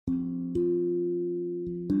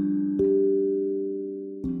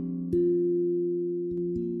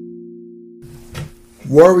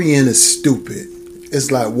Worrying is stupid.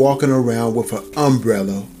 It's like walking around with an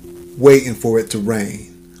umbrella waiting for it to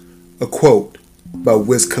rain. A quote by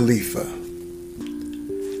Wiz Khalifa.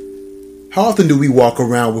 How often do we walk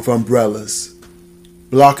around with umbrellas,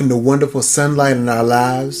 blocking the wonderful sunlight in our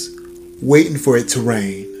lives, waiting for it to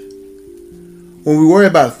rain? When we worry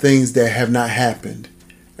about things that have not happened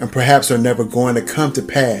and perhaps are never going to come to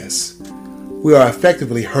pass, we are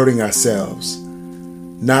effectively hurting ourselves.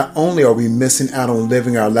 Not only are we missing out on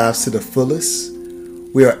living our lives to the fullest,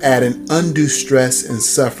 we are adding undue stress and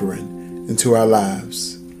suffering into our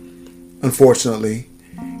lives. Unfortunately,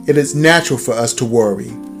 it is natural for us to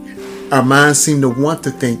worry. Our minds seem to want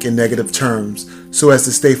to think in negative terms so as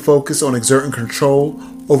to stay focused on exerting control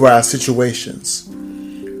over our situations.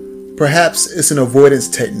 Perhaps it's an avoidance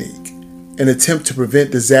technique, an attempt to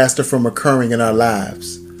prevent disaster from occurring in our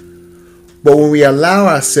lives. But when we allow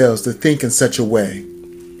ourselves to think in such a way,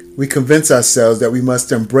 we convince ourselves that we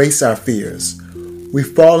must embrace our fears. We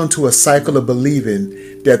fall into a cycle of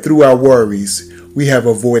believing that through our worries, we have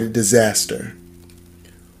avoided disaster.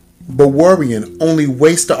 But worrying only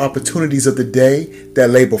wastes the opportunities of the day that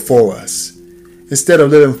lay before us. Instead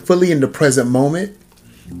of living fully in the present moment,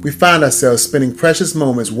 we find ourselves spending precious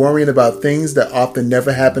moments worrying about things that often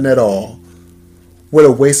never happen at all. What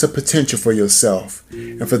a waste of potential for yourself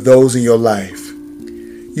and for those in your life.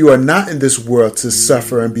 You are not in this world to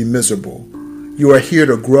suffer and be miserable. You are here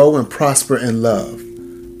to grow and prosper in love.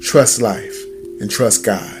 Trust life and trust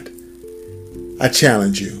God. I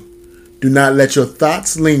challenge you. Do not let your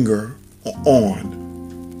thoughts linger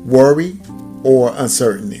on worry or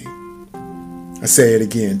uncertainty. I say it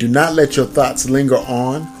again. Do not let your thoughts linger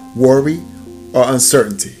on worry or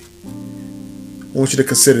uncertainty. I want you to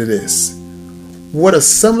consider this. What are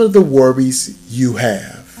some of the worries you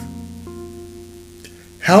have?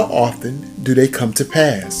 How often do they come to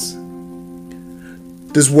pass?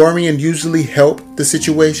 Does worrying usually help the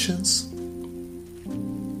situations?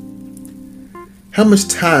 How much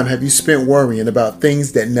time have you spent worrying about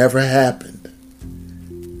things that never happened?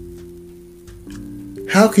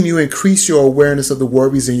 How can you increase your awareness of the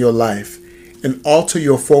worries in your life and alter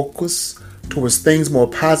your focus towards things more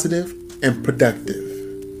positive and productive?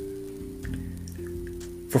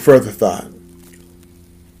 For further thought,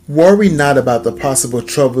 worry not about the possible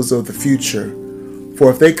troubles of the future,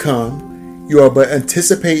 for if they come, you are but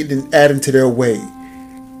anticipating and adding to their weight.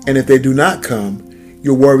 And if they do not come,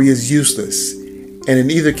 your worry is useless, and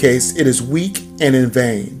in either case, it is weak and in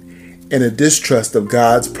vain, and a distrust of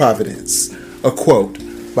God's providence. A quote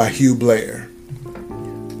by Hugh Blair.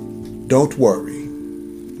 Don't worry,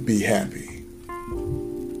 be happy.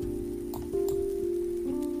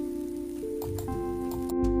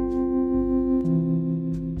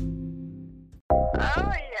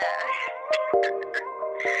 Oh yeah.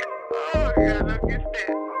 Oh yeah, look at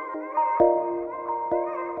this.